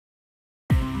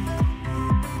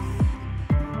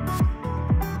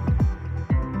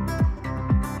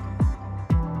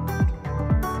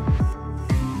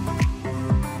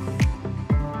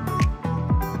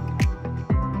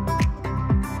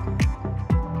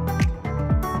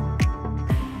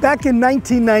Back in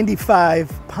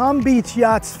 1995, Palm Beach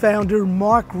Yachts founder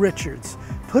Mark Richards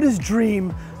put his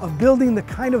dream of building the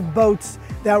kind of boats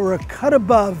that were a cut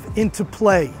above into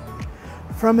play.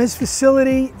 From his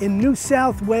facility in New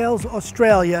South Wales,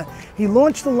 Australia, he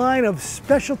launched a line of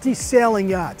specialty sailing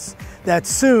yachts that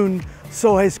soon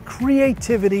saw his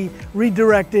creativity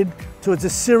redirected towards a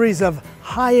series of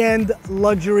high-end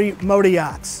luxury motor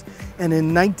yachts. And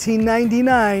in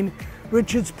 1999,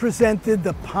 Richards presented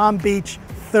the Palm Beach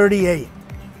 38.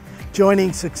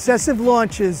 Joining successive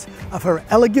launches of her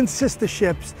elegant sister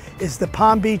ships is the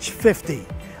Palm Beach 50,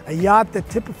 a yacht that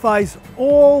typifies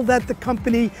all that the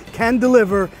company can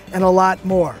deliver and a lot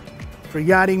more. For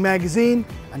Yachting Magazine,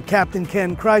 I'm Captain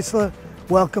Ken Chrysler.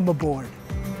 Welcome aboard.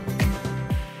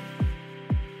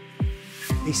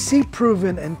 A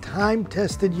sea-proven and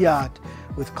time-tested yacht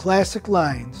with classic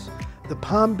lines, the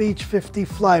Palm Beach 50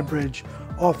 Flybridge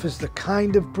offers the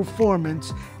kind of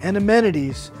performance and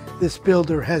amenities this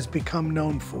builder has become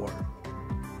known for.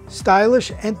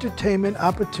 Stylish entertainment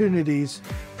opportunities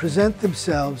present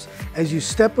themselves as you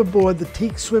step aboard the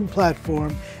teak swim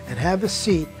platform and have a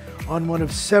seat on one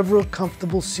of several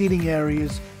comfortable seating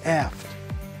areas aft.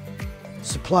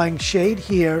 Supplying shade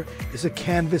here is a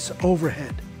canvas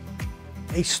overhead.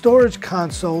 A storage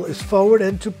console is forward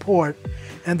and to port,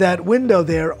 and that window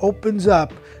there opens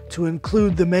up to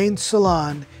include the main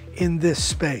salon in this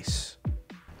space.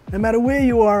 No matter where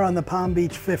you are on the Palm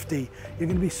Beach 50, you're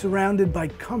going to be surrounded by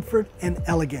comfort and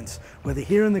elegance, whether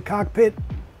here in the cockpit,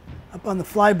 up on the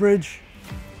Flybridge,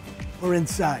 or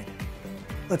inside.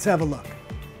 Let's have a look.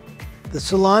 The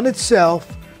salon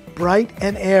itself, bright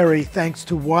and airy thanks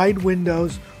to wide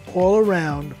windows all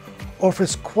around,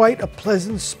 offers quite a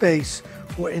pleasant space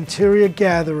for interior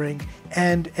gathering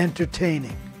and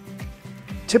entertaining.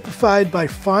 Typified by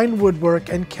fine woodwork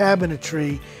and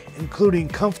cabinetry, including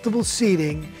comfortable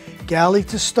seating, galley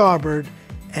to starboard,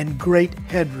 and great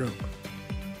headroom.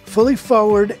 Fully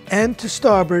forward and to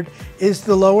starboard is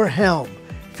the lower helm,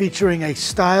 featuring a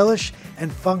stylish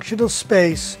and functional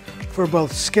space for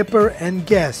both skipper and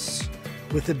guests,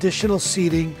 with additional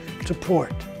seating to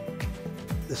port.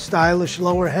 The stylish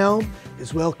lower helm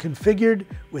is well configured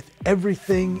with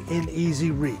everything in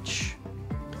easy reach.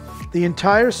 The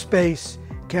entire space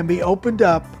can be opened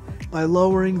up by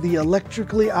lowering the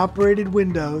electrically operated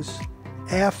windows,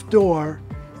 aft door,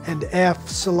 and aft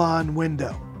salon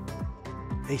window.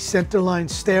 A centerline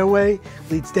stairway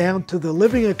leads down to the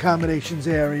living accommodations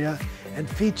area and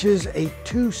features a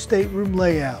two-stateroom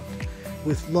layout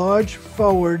with large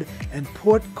forward and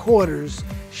port quarters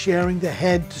sharing the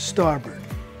head to starboard.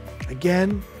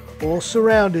 Again, all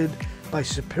surrounded by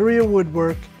superior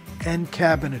woodwork and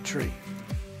cabinetry.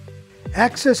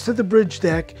 Access to the bridge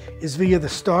deck is via the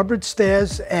starboard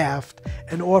stairs aft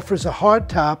and offers a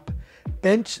hardtop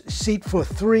bench seat for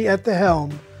 3 at the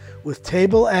helm with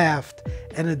table aft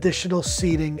and additional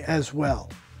seating as well.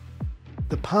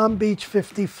 The Palm Beach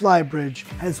 50 Flybridge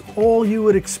has all you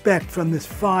would expect from this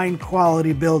fine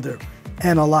quality builder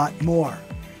and a lot more.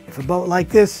 If a boat like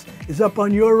this is up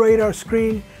on your radar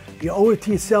screen, you owe it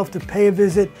to yourself to pay a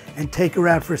visit and take her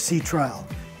out for a sea trial.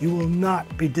 You will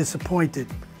not be disappointed.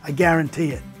 I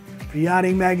guarantee it. For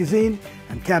Yachting Magazine,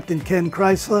 I'm Captain Ken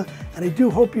Chrysler, and I do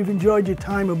hope you've enjoyed your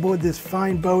time aboard this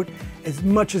fine boat as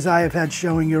much as I have had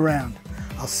showing you around.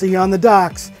 I'll see you on the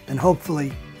docks and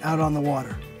hopefully out on the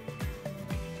water.